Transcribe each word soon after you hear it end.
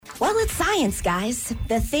It's science, guys.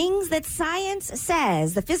 The things that science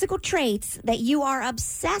says, the physical traits that you are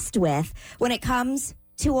obsessed with when it comes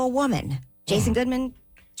to a woman. Jason Goodman,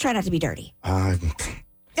 try not to be dirty.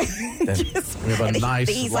 We have a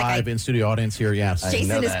nice live in-studio audience here, yes.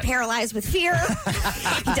 Jason is paralyzed with fear.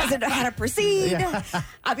 He doesn't know how to proceed. Yeah.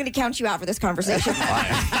 I'm going to count you out for this conversation.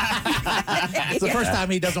 It's the first time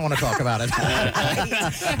he doesn't want to talk about it.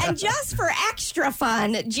 And just for extra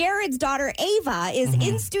fun, Jared's daughter, Ava, is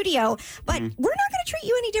in studio, but we're not going to treat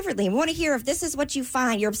you any differently. We want to hear if this is what you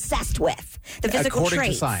find you're obsessed with, the physical traits.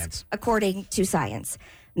 According to science. According to science.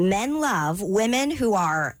 Men love women who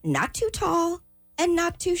are not too tall and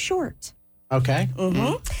not too short. Okay.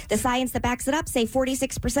 The science that backs it up say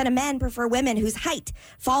 46% of men prefer women whose height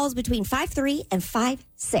falls between 5'3" and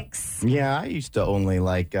 5'6". Yeah, I used to only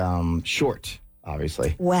like short,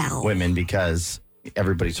 obviously. Well. Women, because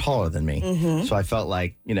everybody's taller than me. So I felt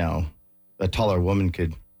like, a taller woman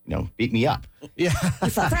could, beat me up. Yeah. You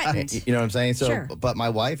felt threatened. You know what I'm saying? So, Sure. But my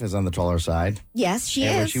wife is on the taller side. Yes, she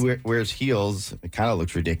and is. when she wears heels, it kind of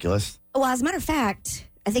looks ridiculous. Well, as a matter of fact,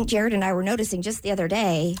 I think Jared and I were noticing just the other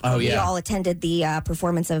day, we all attended the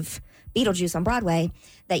performance of Beetlejuice on Broadway,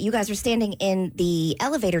 that you guys were standing in the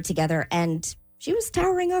elevator together, and she was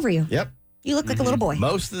towering over you. Yep. You look like a little boy.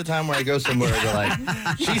 Most of the time when I go somewhere, they're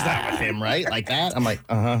like, she's not with him, right? Like that? I'm like,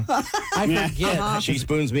 uh-huh. I forget She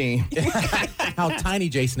spoons me. how tiny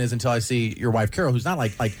Jason is until I see your wife, Carol, who's not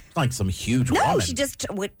like some huge No, woman. she just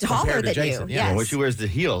taller than Jason, you. yeah. Yes. When she wears the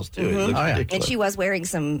heels, too, it looks ridiculous. And she was wearing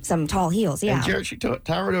some tall heels, yeah. And Jared, she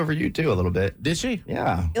towered over you, too, a little bit. Did she?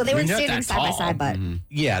 Yeah. Well, they I were mean, you're not standing that side by tall. side, but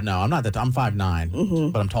Yeah, no, I'm not that. I'm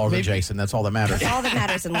 5'9", but I'm taller than Jason. That's all that matters. that's all that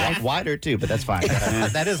matters in life. Wider, too, but that's fine.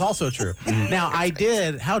 That is also true. Now, I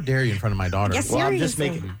did. How dare you in front of my daughter? Yes, Well, I'm just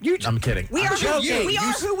seriously. making... I'm kidding. We are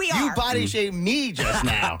who we are. You body shamed me just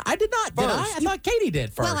now. I did not. Did I? I thought Katie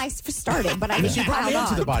did first. Well, I started, but I She just brought me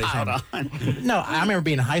piled into the on. body shaming. No, I remember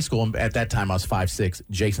being in high school, and at that time I was 5'6",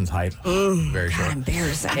 Jason's height, very short. God,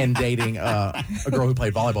 embarrassing. And dating a girl who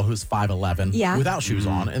played volleyball who was 5'11", Yeah. without shoes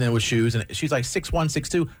on, and then with shoes, and she's like 6'1",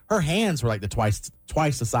 6'2". Her hands were like twice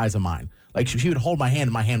the size of mine. Like she would hold my hand,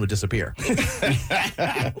 and my hand would disappear.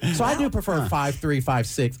 So I do prefer 5'3",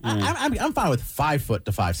 5'6". I'm fine with 5 foot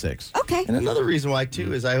to 5'6". Okay. And another reason why,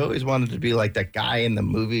 too, is I always wanted to be like that guy in the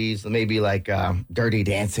movies, maybe like Dirty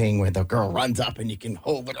Dancing, where the girl runs up and you can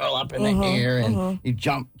hold the girl up in the air and you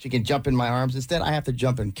jump. She can jump in my arms. Instead, I have to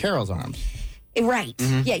jump in Carol's arms. Right.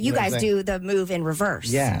 Yeah, you know what guys I'm do the move in reverse.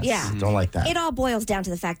 Yes. Yeah. Don't like that. It all boils down to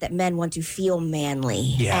the fact that men want to feel manly.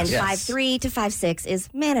 Yes. And Yes. 5'3" to 5'6" is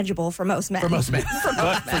manageable for most men. For most men.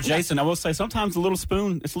 But for Jason, I will say sometimes the little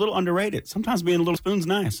spoon, it's a little underrated. Sometimes being a little spoon's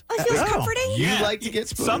nice. Oh, it feels comforting. You like to get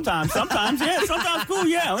spooned? Sometimes, yeah. Sometimes cool,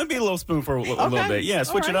 yeah. Let me be a little spoon for a little bit. Yeah,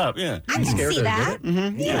 switch it up, yeah. I can scared see to that. get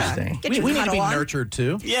it. Yeah. Interesting. Get We your need to cuddle be on. nurtured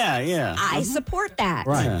too. Yeah. I support that.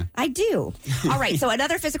 Right. Yeah. I do. All right. So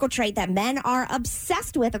another physical trait that men are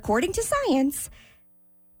obsessed with, according to science,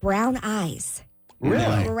 brown eyes.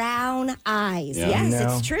 Really? Brown eyes. Yeah. Yes,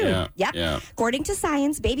 No. it's true. Yeah. Yep. Yeah. According to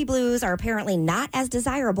science, baby blues are apparently not as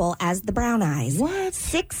desirable as the brown eyes. What?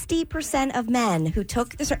 60% of men who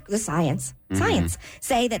took the science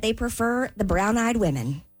say that they prefer the brown-eyed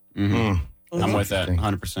women. I'm with that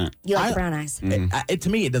 100%. You like the brown eyes? To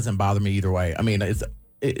me, it doesn't bother me either way. I mean,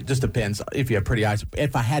 it just depends if you have pretty eyes.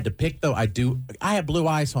 If I had to pick, though, I have blue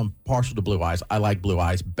eyes, so I'm partial to blue eyes. I like blue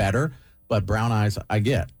eyes better, but brown eyes I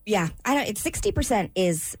get. Yeah, I don't. It's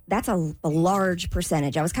 60% that's a large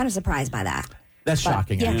percentage. I was kind of surprised by that. That's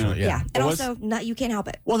shocking, Yeah, actually. Yeah. And Well, also, you can't help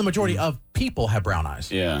it. Well, the majority of people have brown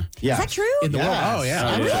eyes. Yeah. Yeah. Is that true? In the world. Oh,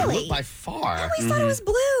 yeah. Really? By far. I always thought it was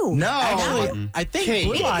blue. No. Actually, I think Kate.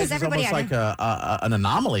 blue Maybe 'cause eyes is everybody almost I like an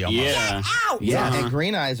anomaly almost. Yeah. Ouch! Yeah, and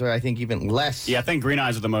green eyes are, I think, even less. Yeah, I think green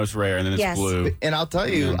eyes are the most rare, and then it's Yes. blue. And I'll tell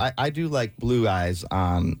you, I do like blue eyes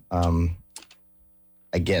on,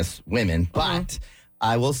 I guess, women. But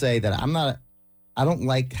I will say that I don't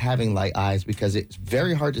like having light eyes because it's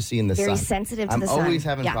very hard to see in the Very sun. sensitive to the sun. I'm always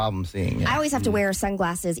having Yeah. problems seeing it. I always have to wear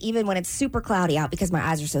sunglasses even when it's super cloudy out because my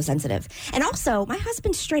eyes are so sensitive. And also, my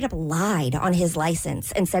husband straight up lied on his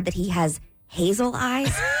license and said that he has hazel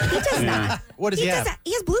eyes. He does not. What does he have?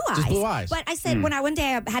 He has blue eyes. Just blue eyes. But I said one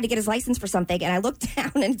day I had to get his license for something, and I looked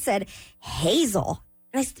down and it said hazel.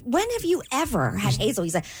 And I said, when have you ever had hazel? He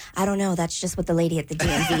said, I don't know. That's just what the lady at the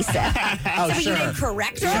DMV said. So you didn't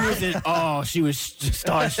correct her? She was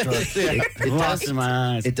starstruck. Lost in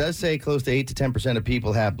my eyes. It does say close to 8 to 10% of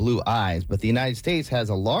people have blue eyes, but the United States has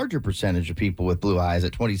a larger percentage of people with blue eyes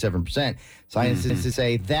at 27%. Scientists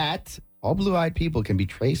say that all blue-eyed people can be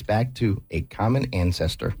traced back to a common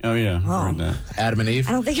ancestor. Oh, yeah. I heard that. Adam and Eve.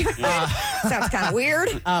 I don't think sounds kind of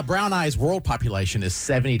weird. Brown eyes world population is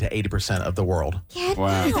 70 to 80% of the world. Get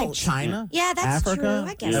Wow. You think out. China? Yeah, that's Africa?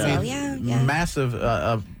 true. I guess Yeah. so. Yeah.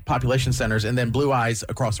 Massive population centers, and then blue eyes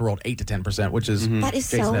across the world 8 to 10%, which is That is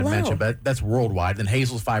Jason so had low. mentioned, but that's worldwide. Then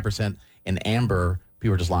hazel's 5%, and amber,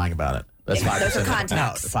 people are just lying about it. That's 5%. Those are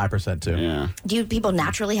contacts. 5% too. Yeah. Do people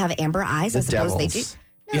naturally have amber eyes? I suppose they do. devils.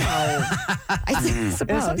 No, I suppose.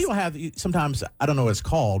 And some people have, sometimes, I don't know what it's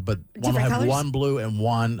called, but one will Different have colors? one blue and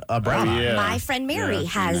one brown eye. Yeah. My friend Mary Yeah,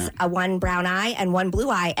 has yeah. a one brown eye and one blue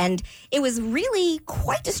eye, and it was really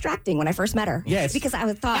quite distracting when I first met her. Yes. Because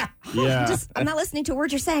I thought, Yeah. I'm not listening to a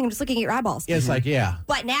word you're saying. I'm just looking at your eyeballs. Yeah, it's like, yeah.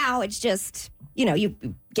 But now it's just, you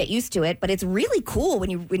get used to it. But it's really cool when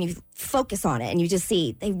you focus on it and you just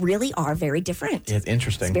see they really are very different. It's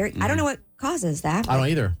interesting. It's very. I don't know what causes that. I don't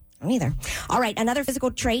either. I don't either. All right, another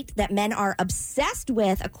physical trait that men are obsessed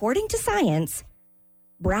with, according to science,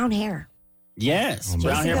 brown hair. Yes. Jason,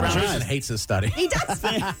 Brown hair, go brown ahead. Jason eyes. hates this study. He does.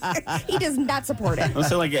 He does not support it. Let's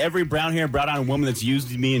say like every brown hair, brown eyed woman that's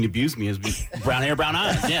used me and abused me has been brown hair, brown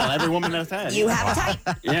eyes. Yeah, every woman that's had. You have a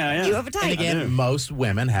type. Yeah. You have a And type. I again, do. most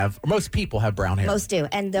women have, or most people have brown hair. Most do.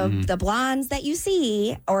 And the blondes that you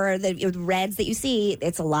see or the reds that you see,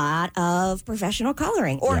 it's a lot of professional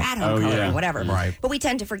coloring or at-home Oh, coloring, yeah. whatever. Right. But we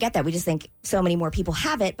tend to forget that. We just think so many more people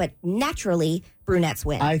have it, but naturally, brunettes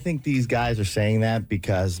win. I think these guys are saying that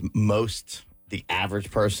because the average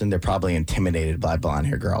person, they're probably intimidated by blonde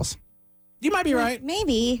hair girls. You might be right.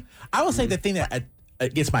 Maybe. I will say the thing that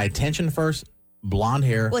gets my attention first, blonde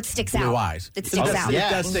hair, Well, it sticks blue out. eyes. It sticks does, out. It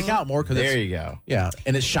does stick out more because There you go. yeah,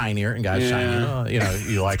 and it's shinier, and guys Yeah. shinier.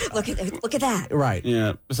 You like Look at that. right.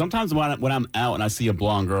 Yeah. But sometimes when I'm out and I see a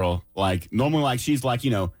blonde girl, like normally like she's like,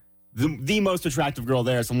 the most attractive girl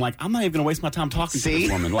there. So I'm like, I'm not even gonna waste my time talking to See?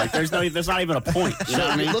 this woman. Like there's not even a point. You know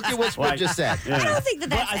what I mean? Look at what Squid just said. Yeah. I don't think that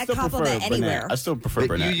But that's I a still compliment prefer anywhere. brunette. I still prefer But you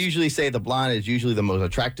brunette. usually say the blonde is usually the most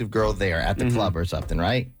attractive girl there at the club or something,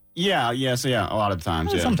 right? Yeah, so a lot of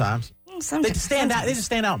times. Yeah. Sometimes they Sometimes. just stand out. They just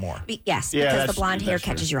stand out more. Yes, Yeah, because the that's- blonde hair that's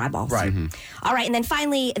true. catches your eyeballs. Right. All right, and then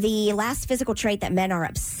finally, the last physical trait that men are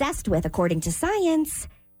obsessed with, according to science,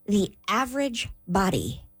 the average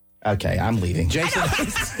body. Okay, I'm leaving. Jason,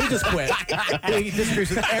 he just quit. He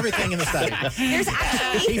disagrees with everything in the study. There's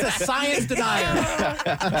actually He's a science denier.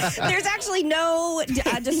 there's actually no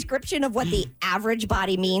description of what the average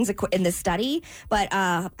body means in this study, but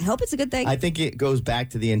I hope it's a good thing. I think it goes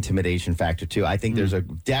back to the intimidation factor too. I think there's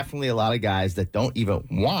definitely a lot of guys that don't even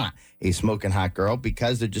want a smoking hot girl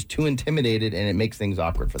because they're just too intimidated and it makes things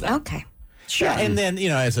awkward for them. Okay, sure. Yeah, and then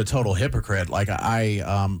as a total hypocrite, like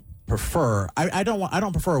I prefer. I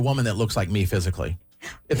don't prefer a woman that looks like me physically,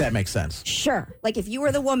 if that makes sense. Sure. Like if you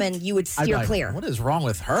were the woman, you would I'd be steer like, clear. What is wrong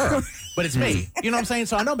with her? But it's me. You know what I'm saying?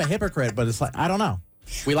 So I know I'm a hypocrite, but it's like I don't know.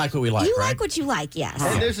 We like what we like, You right? like what you like, yes.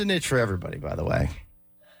 And there's a niche for everybody, by the way.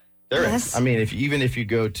 There is. Yes. I mean, even if you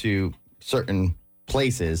go to certain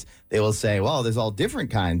places, they will say, well, there's all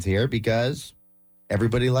different kinds here because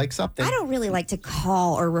everybody likes something. I don't really like to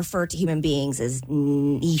call or refer to human beings as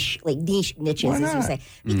niches, Why as you not? say,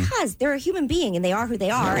 because they're a human being and they are who they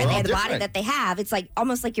are, we're and they all have the body different. that they have. It's like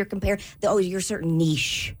almost like you're comparing, you're a certain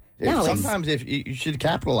niche. No, it's, Sometimes if you should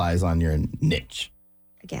capitalize on your niche.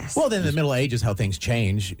 I guess. Well, then in the Middle Ages, how things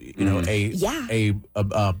change. Yeah.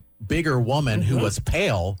 A bigger woman who was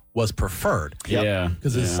pale was preferred. Yeah.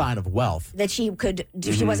 because it's a sign of wealth. that she could,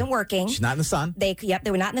 if she wasn't working, She's not in the sun. they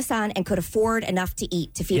were not in the sun and could afford enough to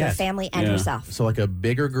eat to feed her Yes. family and Yeah. herself. So like a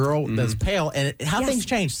bigger girl that's pale, and how Yes. things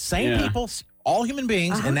change. Same Yeah. people, all human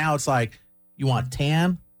beings, and now it's like you want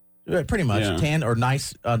tan, pretty much Yeah. tan or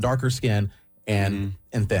nice darker skin and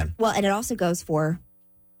thin. Well, and it also goes for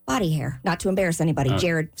body hair. Not to embarrass anybody,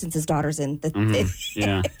 Jared, since his daughter's in the.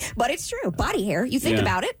 Yeah. But it's true. Body hair. You think Yeah.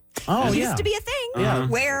 about it. Oh It yeah. used to be a thing. Yeah.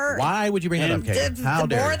 Where Why would you bring that up, And Kate? How the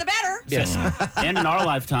dare more you? the better. Yes. And in our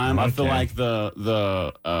lifetime, I feel Okay. like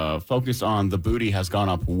the focus on the booty has gone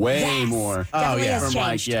up way Yes. more. Definitely yeah. has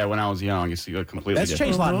From changed. when I was young, it's completely That's different.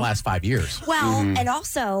 changed a lot in the last 5 years. Well, and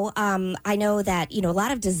also, I know that, a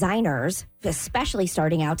lot of designers, especially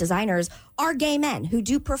starting out designers, are gay men who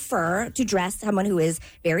do prefer to dress someone who is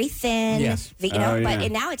very thin. Yes. But yeah.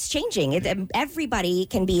 now it's changing. Everybody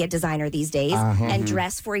can be a designer these days and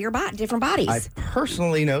dress for your different bodies. I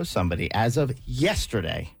personally know somebody as of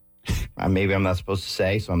yesterday. Maybe I'm not supposed to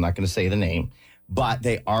say, so I'm not going to say the name. But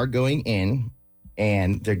they are going in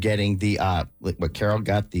and they're getting the what Carol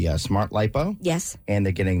got, the smart lipo, yes. and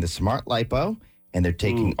they're getting the smart lipo, and they're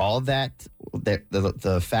taking all that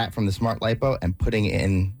the fat from the smart lipo and putting it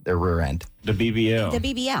in their rear end. The BBL.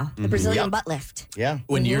 The BBL, the Brazilian butt lift. Yeah.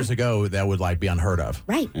 When years ago, that would be unheard of.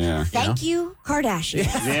 Right. Yeah. Thank you, Kardashian.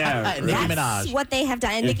 Yeah. Nicki That's Minaj. what they have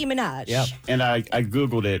done. And Nicki Minaj. Yep. And I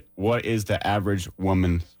Googled it. What is the average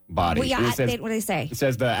woman's body? Well, yeah, And it says, what do they say? It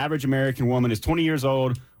says the average American woman is 20 years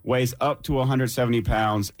old, weighs up to 170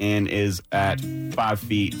 pounds, and is at 5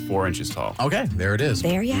 feet 4 inches tall. Okay, there it is.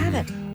 There you have it.